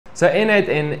So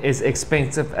N8N is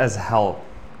expensive as hell.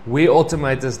 We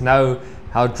automators know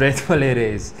how dreadful it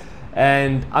is.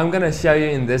 And I'm gonna show you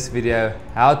in this video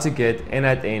how to get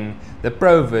N8N, the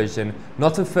Pro version,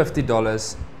 not for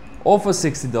 $50 or for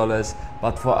 $60,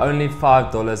 but for only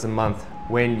 $5 a month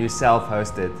when you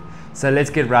self-host it. So let's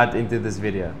get right into this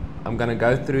video. I'm gonna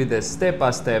go through this step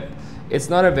by step. It's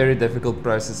not a very difficult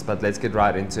process, but let's get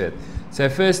right into it. So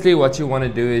firstly, what you want to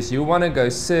do is you want to go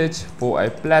search for a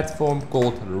platform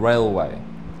called railway.com.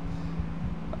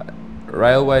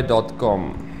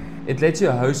 It lets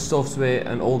you host software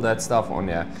and all that stuff on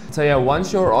here. So yeah,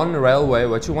 once you're on Railway,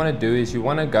 what you want to do is you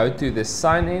want to go to the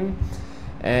sign in,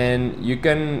 and you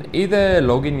can either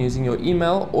log in using your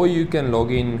email or you can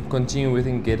log in, continue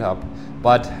within GitHub.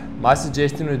 But my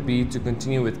suggestion would be to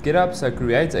continue with GitHub. So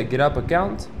create a GitHub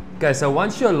account. Okay, so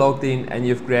once you're logged in and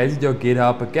you've created your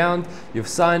GitHub account, you've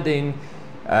signed in,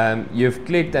 you've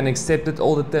clicked and accepted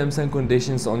all the terms and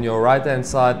conditions on your right hand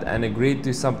side and agreed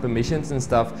to some permissions and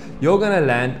stuff, you're gonna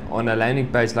land on a landing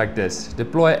page like this.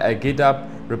 Deploy a GitHub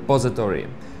repository.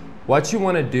 What you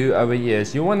wanna do over here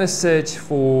is you wanna search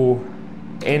for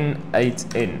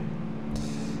N8N.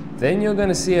 Then you're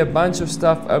gonna see a bunch of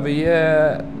stuff over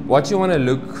here. What you wanna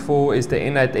look for is the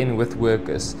N8N with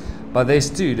workers. But there's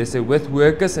two, there's a with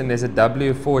workers and there's a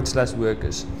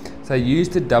w/workers. So use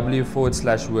the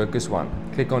w/workers one.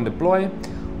 Click on deploy.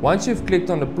 Once you've clicked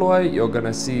on deploy, you're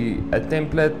gonna see a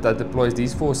template that deploys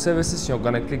these 4 services. You're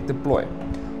gonna click deploy.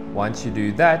 Once you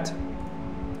do that,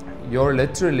 you're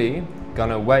literally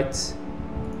gonna wait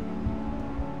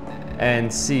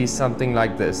and see something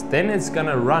like this. Then it's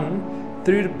gonna run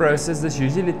through the process. This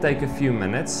usually take a few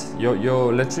minutes. You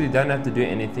literally don't have to do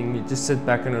anything. You just sit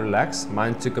back and relax.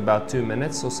 Mine took about 2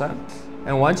 minutes or so.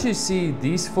 And once you see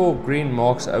these 4 green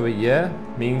marks over here,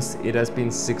 means it has been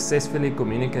successfully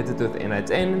communicated with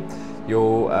N8N.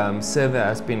 Your server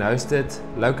has been hosted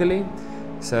locally.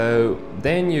 So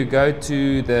then you go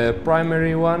to the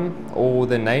primary one or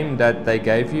the name that they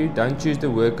gave you. Don't choose the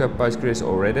worker, Postgres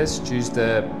or Redis. Choose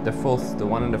the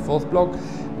one in the 4th block.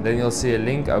 Then you'll see a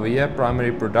link over here,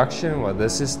 primary production. Well,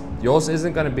 yours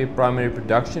isn't going to be primary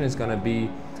production, it's going to be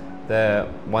the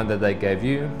one that they gave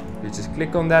you. You just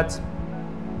click on that,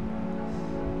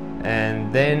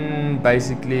 and then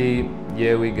basically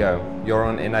here we go, you're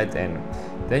on N8N.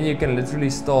 Then you can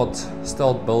literally start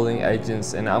building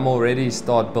agents, and I'm already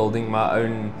start building my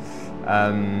own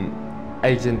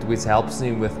agent which helps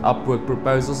me with Upwork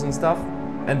proposals and stuff.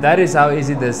 And that is how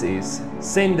easy this is.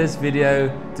 Send this video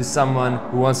to someone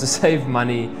who wants to save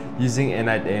money using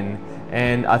N8N.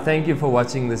 And I thank you for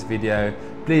watching this video.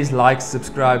 Please like,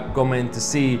 subscribe, comment to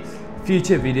see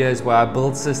future videos where I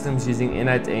build systems using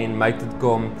N8N,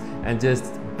 Make.com, and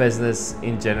just business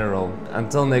in general.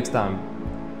 Until next time.